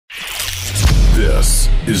This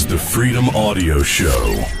is the Freedom Audio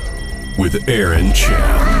Show with Aaron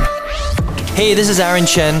Chen. Hey, this is Aaron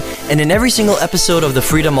Chen, and in every single episode of the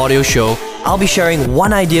Freedom Audio Show, I'll be sharing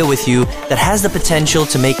one idea with you that has the potential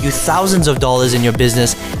to make you thousands of dollars in your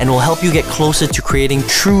business and will help you get closer to creating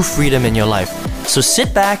true freedom in your life. So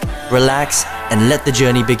sit back, relax, and let the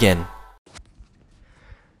journey begin.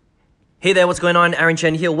 Hey there, what's going on? Aaron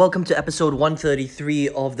Chen here. Welcome to episode 133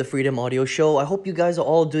 of the Freedom Audio Show. I hope you guys are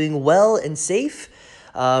all doing well and safe.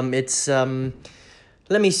 Let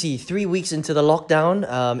me see, 3 weeks into the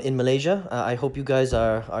lockdown in Malaysia. I hope you guys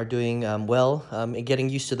are doing well, and getting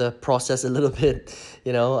used to the process a little bit.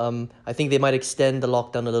 I think they might extend the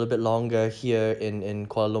lockdown a little bit longer here in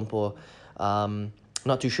Kuala Lumpur.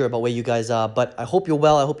 Not too sure about where you guys are, but I hope you're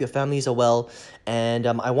well. I hope your families are well. And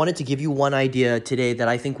I wanted to give you one idea today that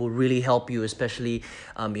I think will really help you, especially,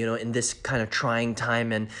 in this kind of trying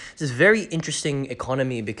time. And this very interesting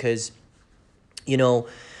economy because,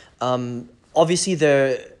 obviously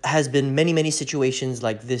there has been many situations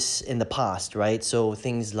like this in the past, right? So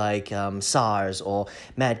things like SARS or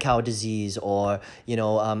mad cow disease or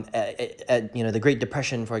the Great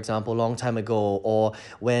Depression, for example, a long time ago, or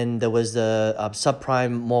when there was the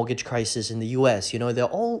subprime mortgage crisis in the US.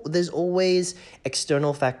 There's always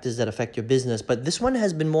external factors that affect your business, but this one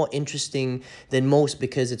has been more interesting than most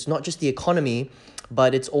because it's not just the economy,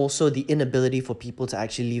 but it's also the inability for people to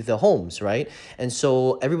actually leave their homes, right? And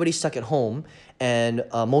so everybody's stuck at home, and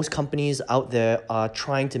most companies out there are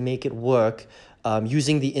trying to make it work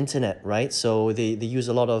using the internet, right? So they use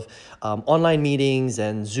a lot of online meetings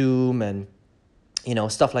and Zoom and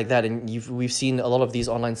stuff like that. And we've seen a lot of these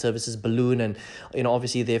online services balloon, and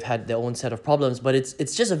obviously they've had their own set of problems, but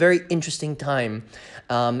it's just a very interesting time.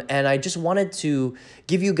 And I just wanted to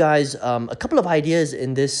give you guys a couple of ideas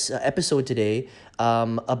in this episode today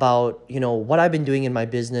about what I've been doing in my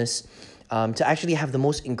business to actually have the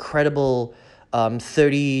most incredible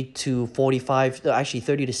 30 to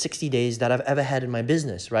 60 days that I've ever had in my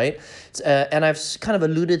business, right? And I've kind of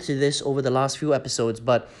alluded to this over the last few episodes,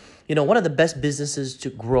 but one of the best businesses to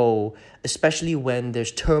grow, especially when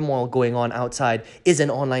there's turmoil going on outside, is an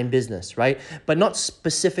online business, right? But not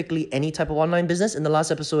specifically any type of online business. In the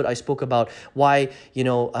last episode, I spoke about why,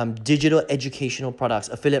 digital educational products,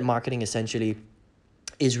 affiliate marketing essentially,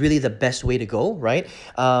 is really the best way to go, right?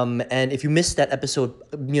 And if you missed that episode,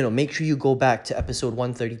 make sure you go back to episode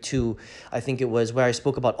 132. I think it was where I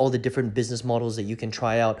spoke about all the different business models that you can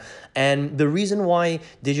try out. And the reason why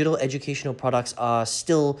digital educational products are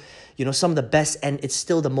still, some of the best, and it's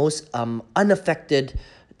still the most unaffected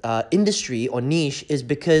industry or niche is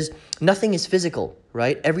because nothing is physical,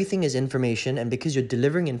 right? Everything is information, and because you're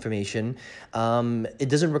delivering information, it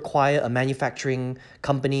doesn't require a manufacturing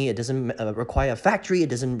company, it doesn't require a factory, it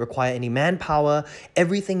doesn't require any manpower.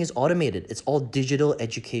 Everything is automated. It's all digital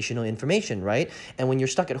educational information, right? And when you're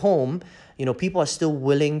stuck at home, people are still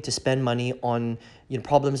willing to spend money on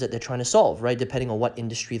problems that they're trying to solve, right? Depending on what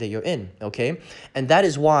industry that you're in, okay? And that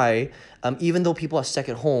is why, even though people are stuck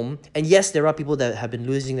at home, and yes, there are people that have been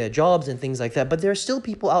losing their jobs and things like that, but there are still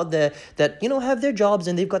people out there that, have their jobs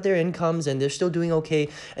and they've got their incomes and they're still doing okay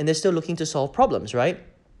and they're still looking to solve problems, right?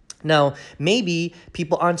 Now, maybe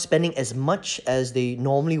people aren't spending as much as they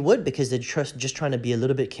normally would because they're just trying to be a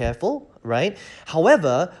little bit careful, right?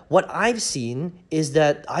 However, what I've seen is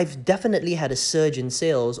that I've definitely had a surge in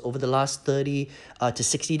sales over the last 30 to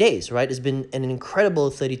 60 days, right? It's been an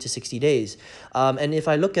incredible 30 to 60 days. And if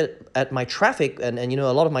I look at my traffic, and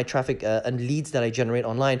a lot of my traffic and leads that I generate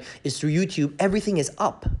online is through YouTube, everything is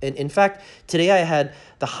up. And in fact, today I had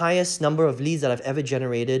the highest number of leads that I've ever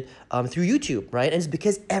generated through YouTube, right? And it's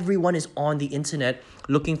because everyone is on the internet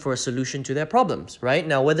looking for a solution to their problems, right?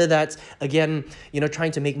 Now, whether that's, again,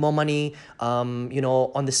 trying to make more money, on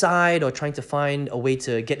the side, or trying to find a way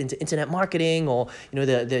to get into internet marketing, or,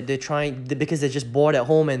 they're trying, because they're just bored at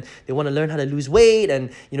home and they want to learn how to lose weight,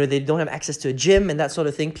 and, they don't have access to a gym and that sort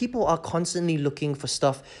of thing. People are constantly looking for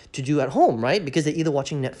stuff to do at home, right? Because they're either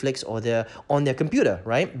watching Netflix or they're on their computer,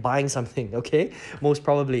 right? Buying something, okay? Most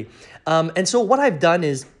probably. And so what I've done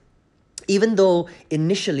is, even though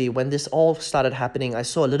initially when this all started happening, I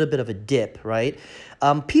saw a little bit of a dip, right?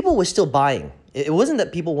 People were still buying. It wasn't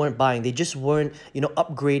that people weren't buying. They just weren't,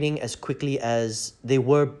 upgrading as quickly as they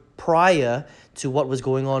were prior to what was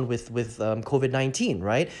going on with COVID-19,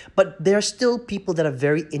 right? But there are still people that are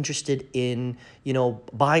very interested in,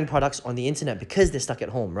 buying products on the internet because they're stuck at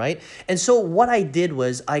home, right? And so what I did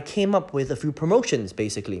was I came up with a few promotions,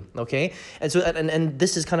 basically, okay? And so, and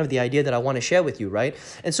this is kind of the idea that I want to share with you, right?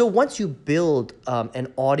 And so once you build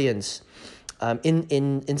an audience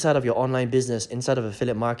inside of your online business, inside of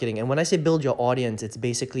affiliate marketing. And when I say build your audience, it's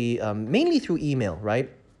basically mainly through email, right?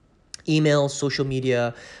 Email, social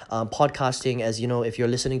media, podcasting. As you know, if you're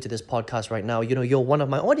listening to this podcast right now, you know, you're one of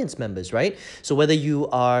my audience members, right? So whether you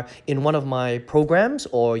are in one of my programs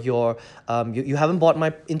or you haven't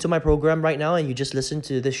bought into my program right now and you just listen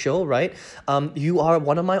to this show, right? You are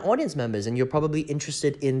one of my audience members and you're probably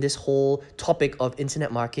interested in this whole topic of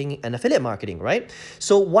internet marketing and affiliate marketing, right?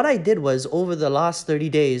 So what I did was, over the last 30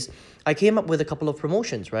 days, I came up with a couple of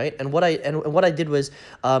promotions, right? And what I did was,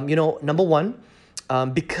 number one,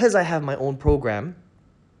 because I have my own program,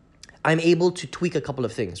 I'm able to tweak a couple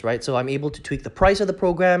of things, right? So I'm able to tweak the price of the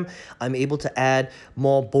program. I'm able to add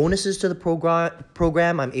more bonuses to the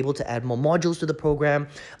program. I'm able to add more modules to the program.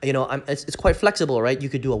 You know, it's quite flexible, right? You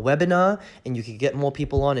could do a webinar and you could get more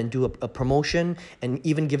people on and do a promotion and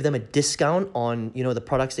even give them a discount on, you know, the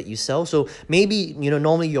products that you sell. So maybe, you know,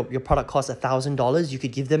 normally your product costs $1,000. You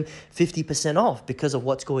could give them 50% off because of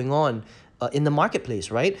what's going on in the marketplace,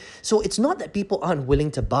 right? So it's not that people aren't willing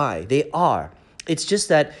to buy. They are. It's just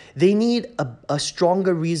that they need a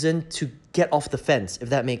stronger reason to get off the fence, if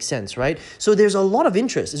that makes sense, right? So there's a lot of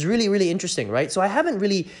interest. It's really, really interesting, right? So I haven't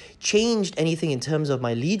really changed anything in terms of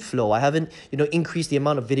my lead flow. I haven't, you know, increased the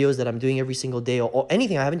amount of videos that I'm doing every single day or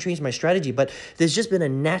anything. I haven't changed my strategy, but there's just been a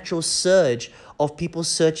natural surge of people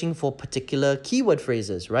searching for particular keyword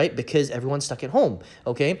phrases, right? Because everyone's stuck at home,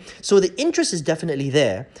 okay? So the interest is definitely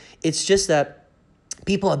there. It's just that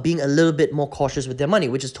people are being a little bit more cautious with their money,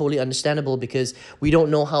 which is totally understandable because we don't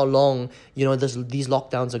know how long, you know, these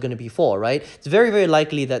lockdowns are going to be for, right? It's very, very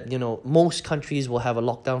likely that, you know, most countries will have a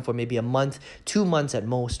lockdown for maybe a month, 2 months at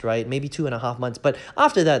most, right? Maybe 2.5 months. But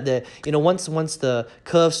after that, you know, once the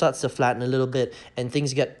curve starts to flatten a little bit and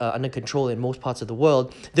things get under control in most parts of the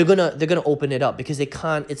world, they're gonna open it up because they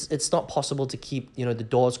can't. It's not possible to keep, you know, the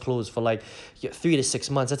doors closed for like 3 to 6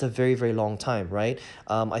 months. That's a very, very long time, right?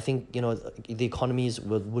 I think, you know, the economies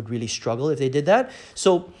would really struggle if they did that.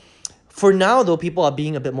 So for now, though, people are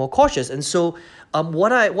being a bit more cautious. And so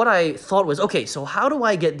what I thought was, okay, so how do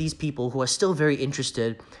I get these people who are still very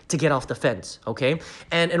interested to get off the fence, okay?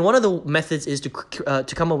 And one of the methods is to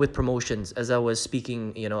come up with promotions, as I was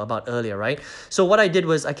speaking, you know, about earlier, right? So what I did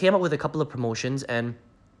was I came up with a couple of promotions, and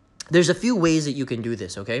there's a few ways that you can do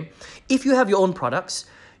this, okay? If you have your own products,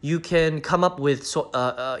 you can come up with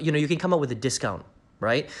you can come up with a discount,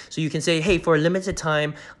 right? So you can say, hey, for a limited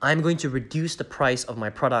time, I'm going to reduce the price of my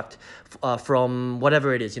product from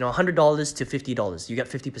whatever it is, you know, $100 to $50. You get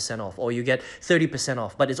 50% off, or you get 30%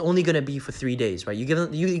 off, but it's only going to be for 3 days, right? You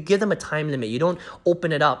give them a time limit. You don't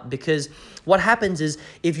open it up, because what happens is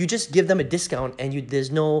if you just give them a discount and there's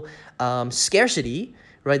no scarcity,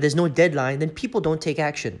 right? There's no deadline, then people don't take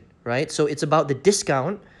action, right? So it's about the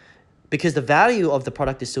discount, because the value of the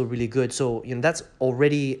product is still really good. So, you know, that's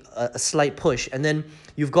already a slight push. And then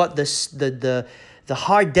you've got the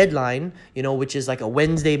hard deadline, you know, which is like a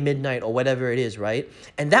Wednesday midnight or whatever it is, right?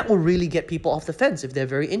 And that will really get people off the fence if they're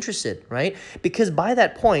very interested, right? Because by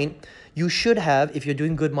that point, you should have, if you're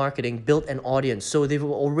doing good marketing, built an audience. So they've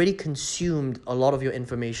already consumed a lot of your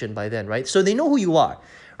information by then, right? So they know who you are,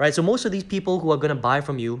 right? So most of these people who are going to buy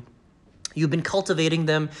from you, you've been cultivating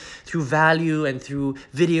them through value and through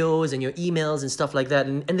videos and your emails and stuff like that.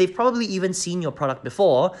 And they've probably even seen your product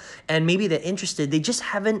before, and maybe they're interested. They just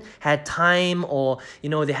haven't had time, or, you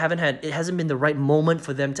know, it hasn't been the right moment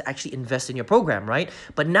for them to actually invest in your program, right?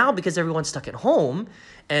 But now, because everyone's stuck at home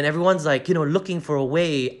and everyone's like, you know, looking for a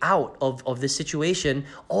way out of this situation,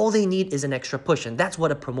 all they need is an extra push. And that's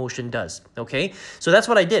what a promotion does, okay? So that's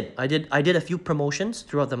what I did. I did a few promotions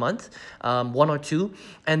throughout the month, 1 or 2,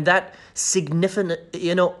 and that significant,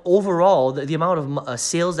 you know, overall, the amount of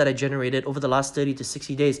sales that I generated over the last 30 to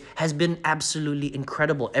 60 days has been absolutely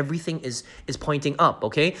incredible. Everything is pointing up,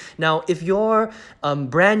 okay? Now, if you're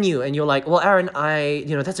brand new and you're like, well, Aaron,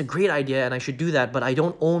 that's a great idea and I should do that, but I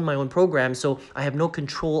don't own my own program, so I have no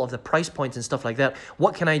control of the price points and stuff like that.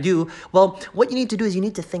 What can I do? Well, what you need to do is you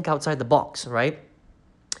need to think outside the box, right?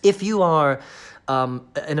 If you are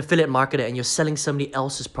an affiliate marketer and you're selling somebody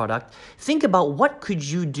else's product, think about what could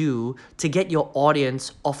you do to get your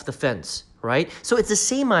audience off the fence, right? So it's the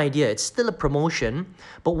same idea. It's still a promotion,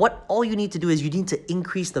 but all you need to do is you need to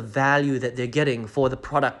increase the value that they're getting for the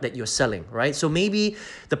product that you're selling, right? So maybe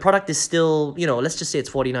the product is still, you know, let's just say it's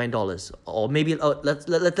 $49, or maybe let's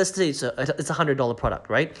say it's a $100 product,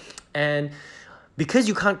 right? And because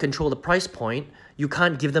you can't control the price point, you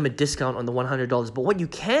can't give them a discount on the $100. But what you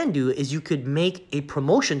can do is you could make a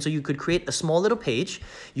promotion. So you could create a small little page.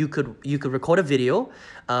 You could record a video.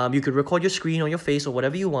 You could record your screen or your face or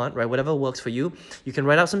whatever you want, right? Whatever works for you. You can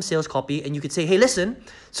write out some sales copy and you could say, hey, listen,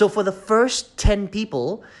 so for the first 10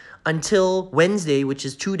 people until Wednesday, which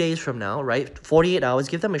is 2 days from now, right? 48 hours,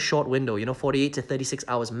 give them a short window, 48 to 36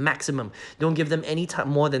 hours maximum. Don't give them any time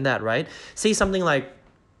more than that, right? Say something like,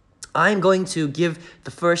 I'm going to give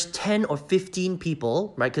the first 10 or 15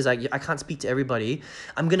 people, right? Because I can't speak to everybody.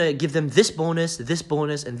 I'm going to give them this bonus, and this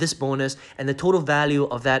bonus. And the total value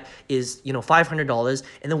of that is, $500.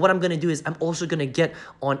 And then what I'm going to do is I'm also going to get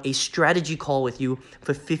on a strategy call with you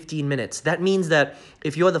for 15 minutes. That means that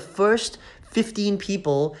if you're the first 15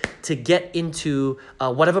 people to get into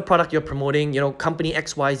whatever product you're promoting, company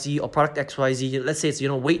XYZ or product XYZ, let's say it's,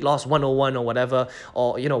 weight loss 101 or whatever,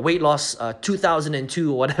 or, weight loss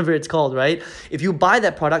 2002 or whatever it's called, right? If you buy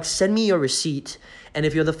that product, send me your receipt. And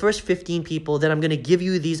if you're the first 15 people, then I'm going to give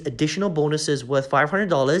you these additional bonuses worth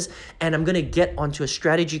 $500. And I'm going to get onto a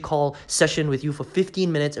strategy call session with you for 15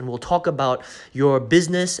 minutes. And we'll talk about your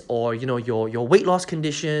business or, your weight loss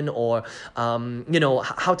condition or,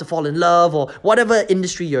 how to fall in love or whatever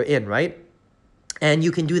industry you're in, right? And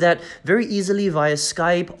you can do that very easily via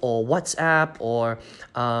Skype or WhatsApp or,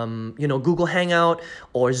 Google Hangout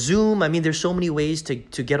or Zoom. I mean, there's so many ways to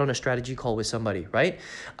get on a strategy call with somebody, right?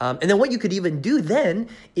 And then what you could even do then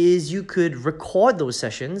is you could record those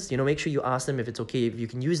sessions, make sure you ask them if it's okay, if you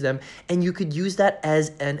can use them. And you could use that as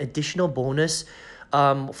an additional bonus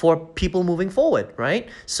for people moving forward, right?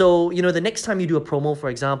 So, the next time you do a promo, for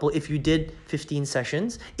example, if you did 15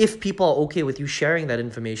 sessions, if people are okay with you sharing that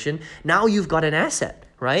information, now you've got an asset,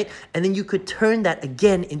 right? And then you could turn that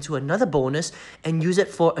again into another bonus and use it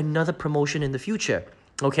for another promotion in the future.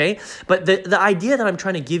 Okay, but the idea that I'm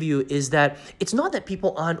trying to give you is that it's not that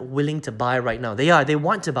people aren't willing to buy right now. They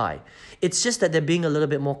want to buy. It's just that they're being a little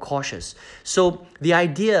bit more cautious. So the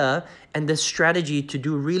idea and the strategy to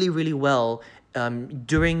do really, really well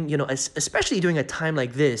during, especially during a time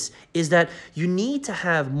like this, is that you need to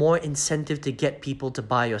have more incentive to get people to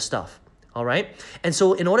buy your stuff. All right. And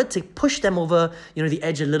so in order to push them over, the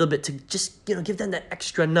edge a little bit, to just, give them that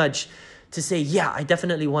extra nudge to say, yeah, I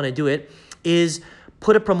definitely want to do it, is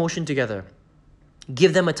put a promotion together,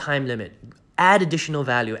 give them a time limit, add additional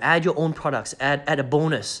value, add your own products, add a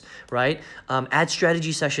bonus, right? Add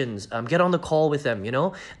strategy sessions, get on the call with them,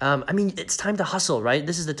 it's time to hustle, right?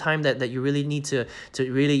 This is the time that you really need to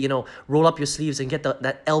really, roll up your sleeves and get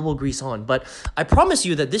that elbow grease on. But I promise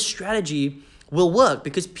you that this strategy will work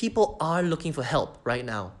because people are looking for help right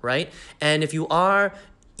now, right? And if you are,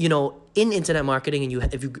 in internet marketing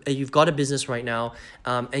and if you've got a business right now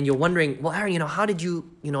and you're wondering, well, Aaron, how did you,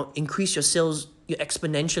 increase your sales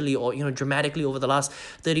exponentially or, dramatically over the last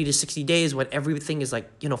 30 to 60 days when everything is like,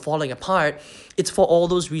 falling apart? It's for all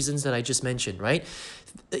those reasons that I just mentioned, right?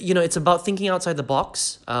 It's about thinking outside the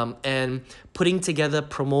box and putting together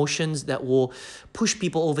promotions that will push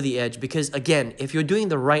people over the edge. Because again, if you're doing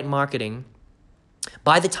the right marketing,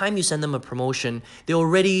 by the time you send them a promotion, they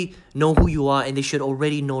already know who you are and they should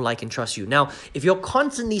already know, like, and trust you. Now, if you're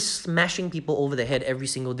constantly smashing people over the head every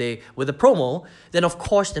single day with a promo, then of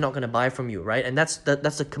course they're not going to buy from you, right? And that's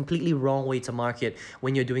a completely wrong way to market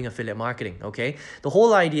when you're doing affiliate marketing, okay? The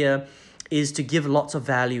whole idea is to give lots of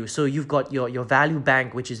value. So you've got your value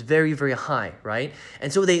bank, which is very, very high, right?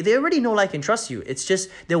 And so they already know, like, and trust you. It's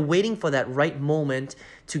just they're waiting for that right moment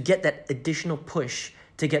to get that additional push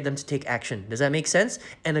to get them to take action. Does that make sense?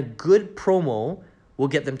 And a good promo will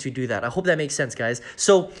get them to do that. I hope that makes sense, guys.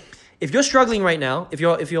 So if you're struggling right now, if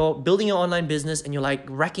you're building your online business and you're like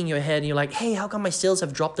racking your head and you're like, hey, how come my sales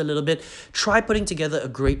have dropped a little bit? Try putting together a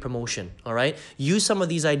great promotion, all right? Use some of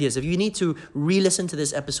these ideas. If you need to re-listen to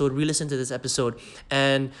this episode.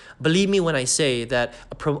 And believe me when I say that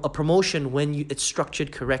a promotion, when it's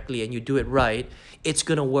structured correctly and you do it right, it's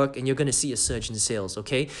going to work and you're going to see a surge in sales,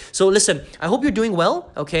 okay? So listen, I hope you're doing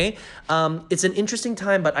well, okay? It's an interesting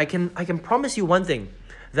time, but I can promise you one thing,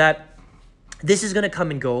 that this is going to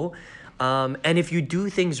come and go. And if you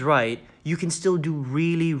do things right, you can still do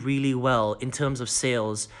really, really well in terms of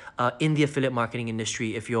sales in the affiliate marketing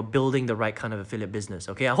industry if you're building the right kind of affiliate business,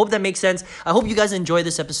 okay? I hope that makes sense. I hope you guys enjoy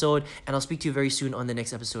this episode, and I'll speak to you very soon on the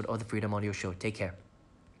next episode of the Freedom Audio Show. Take care.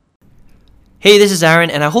 Hey, this is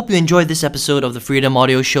Aaron, and I hope you enjoyed this episode of the Freedom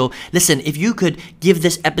Audio Show. Listen, if you could give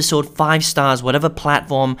this episode 5 stars, whatever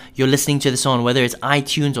platform you're listening to this on, whether it's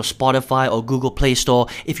iTunes or Spotify or Google Play Store,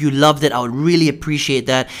 if you loved it, I would really appreciate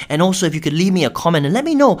that. And also, if you could leave me a comment and let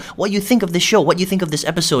me know what you think of this show, what you think of this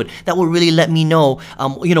episode, that will really let me know,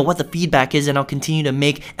 what the feedback is, and I'll continue to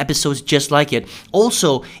make episodes just like it.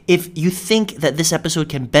 Also, if you think that this episode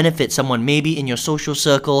can benefit someone, maybe in your social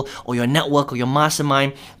circle or your network or your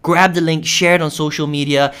mastermind, grab the link, share it on social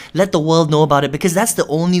media, let the world know about it, because that's the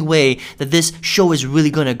only way that this show is really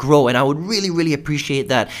going to grow, and I would really appreciate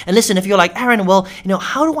that. And listen, if you're like, Aaron, well,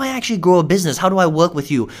 how do I actually grow a business? How do I work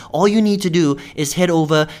with you? All you need to do is head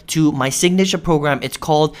over to my signature program. It's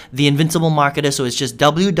called The Invincible Marketer, so it's just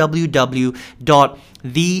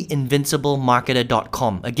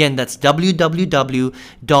www.theinvinciblemarketer.com. Again, that's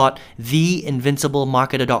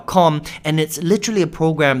www.theinvinciblemarketer.com, and it's literally a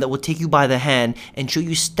program that will take you by the hand and show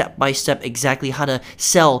you step by step exactly how to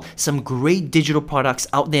sell some great digital products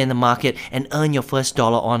out there in the market and earn your first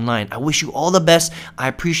dollar online. I wish you all the best. I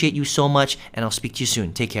appreciate you so much, and I'll speak to you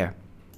soon. Take care.